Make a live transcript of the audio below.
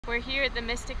We're here at the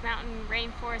Mystic Mountain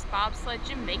Rainforest Bobsled,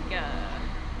 Jamaica.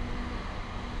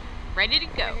 Ready to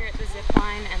go. We're here at the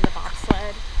zipline and the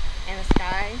bobsled and the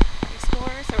Sky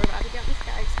Explorer. So we're about to get on the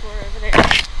Sky Explorer over there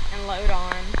and load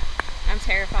on. I'm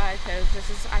terrified because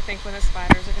this is, I think, when the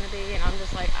spiders are going to be, and I'm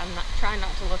just like, I'm not trying not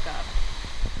to look up.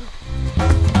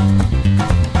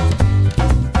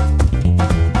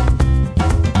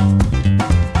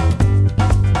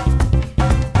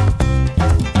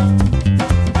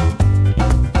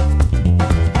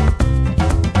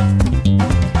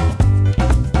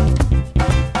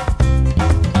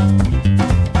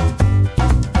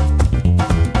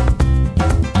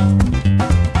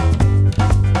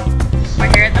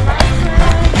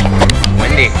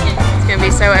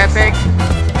 So epic.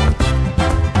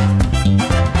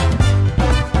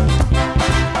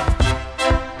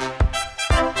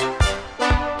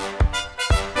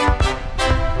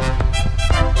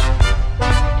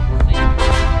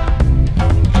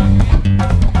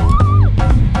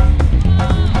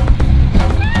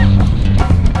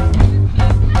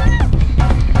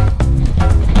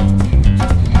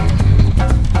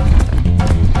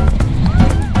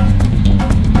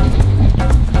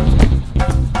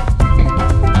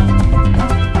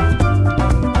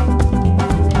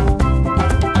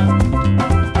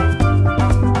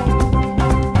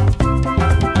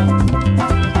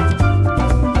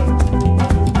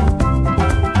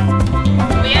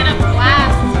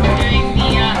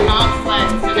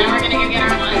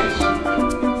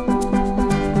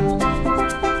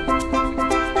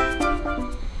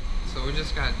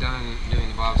 Got done doing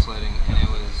the bobsledding and it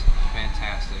was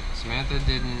fantastic. Samantha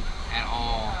didn't at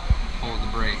all hold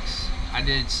the brakes. I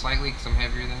did slightly because I'm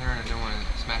heavier than her and I didn't want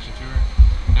to smash into her.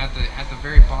 And at the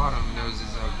very bottom there was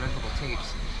these red little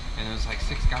tapes and there was like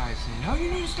 6 guys saying, "Oh, you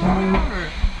need to slow down,"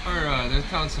 or they're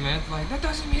telling Samantha like, "That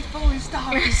doesn't mean fully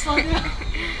stop, just slow down."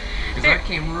 Because I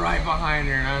came right behind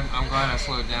her and I'm glad I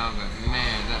slowed down, but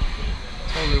man, that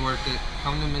totally worth it.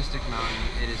 Come to Mystic Mountain,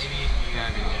 it is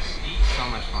fabulous. So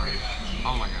much fun.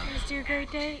 Oh my god. Let's do a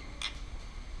great date.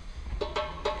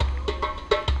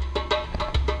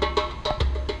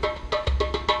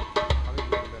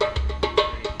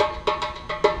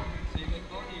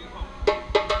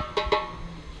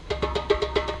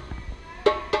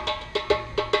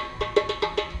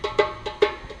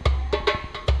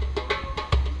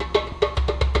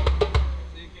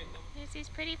 There's these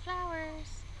pretty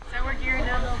flowers. So we're gearing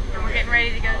up and we're getting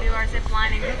ready to go do our zip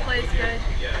lining. The play's good.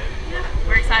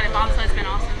 We're excited. Bobsled's been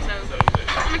awesome, so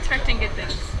I'm expecting good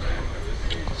things.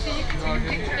 So you can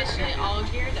officially all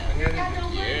geared up. Yeah.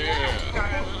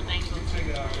 Got our little dangles.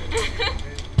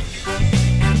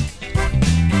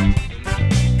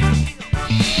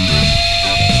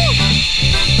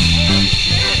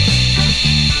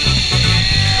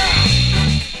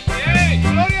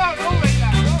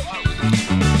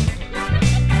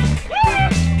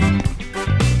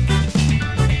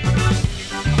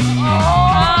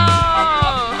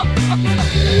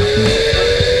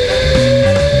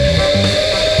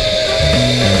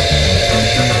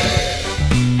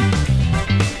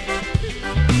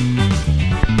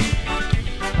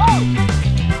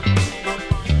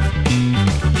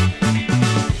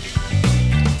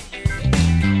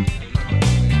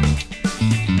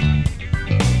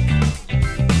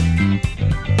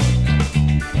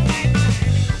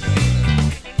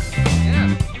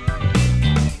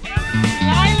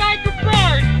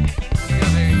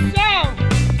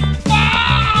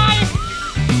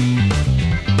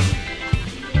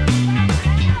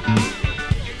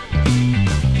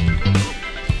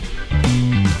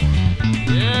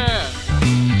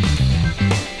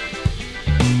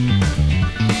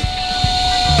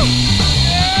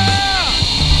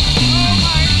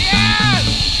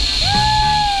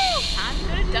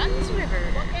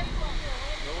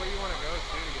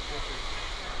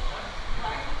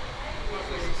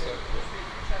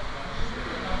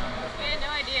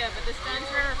 But the Dunn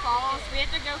River Falls, we had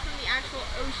to go from the actual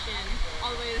ocean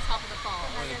all the way to the top of the falls.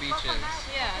 Where the beach is.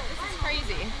 Yeah, this is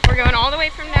crazy. We're going all the way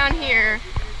from down here,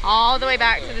 all the way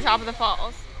back to the top of the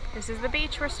falls. This is the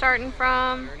beach we're starting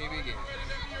from. Journey begins.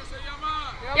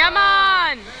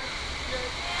 Yaman!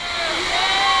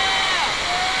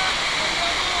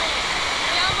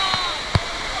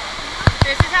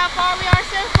 This is how far we are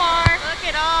so far. Look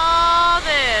at all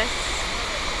this.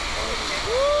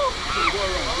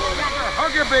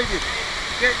 Hug your baby.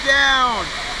 Get down.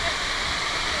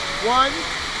 1,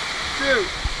 2.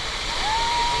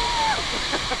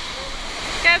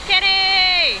 Go,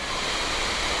 kitty!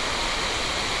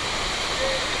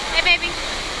 Hey, baby.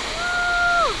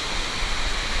 Woo!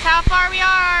 That's how far we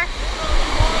are.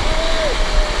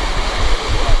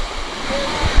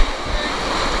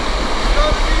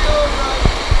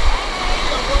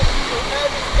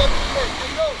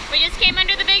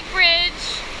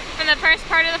 first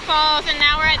part of the falls, and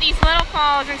now we're at these little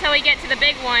falls until we get to the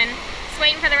big one. Just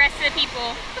waiting for the rest of the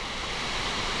people.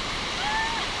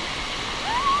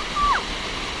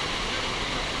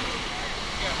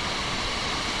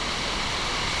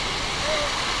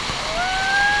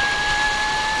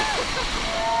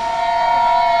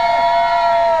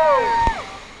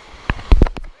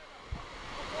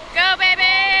 Go,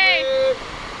 baby!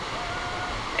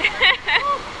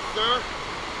 Sir,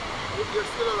 you're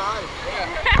still alive.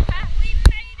 We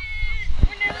made it!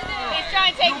 We're nearly there. He's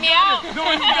trying to take me out.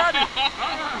 No, you got it.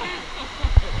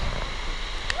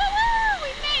 Woo-woo!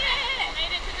 We made it!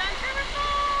 Made it to Dunn River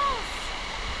Falls.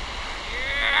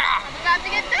 Yeah! I'm about to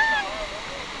get done.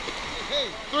 Hey,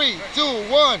 3, 2,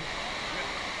 1.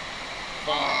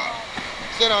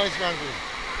 Sit down, it's hungry.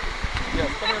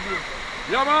 Yes, come here, beautiful.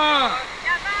 Yama!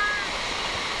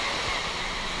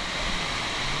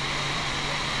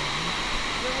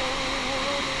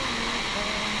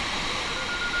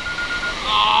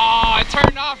 Oh, it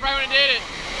turned off right when it did it.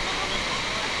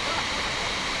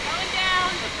 Going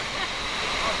down.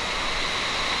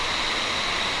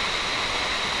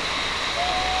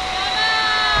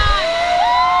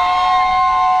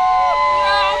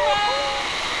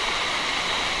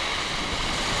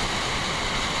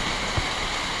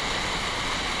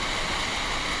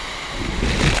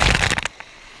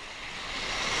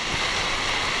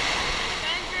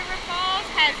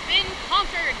 Has been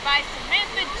conquered by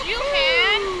Samantha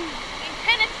Juhan and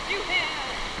Kenneth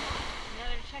Juhan.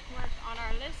 Another check mark on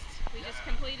our list. We just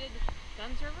completed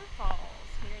Dunn River Falls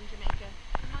here in Jamaica.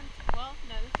 Well,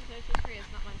 no, this is Ocean Free. It's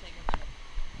not Montego.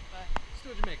 But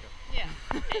Still Jamaica. yeah,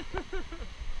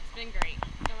 it's been great.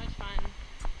 So much fun.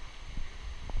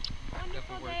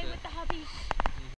 Wonderful Definitely worth day it. with the hubbies.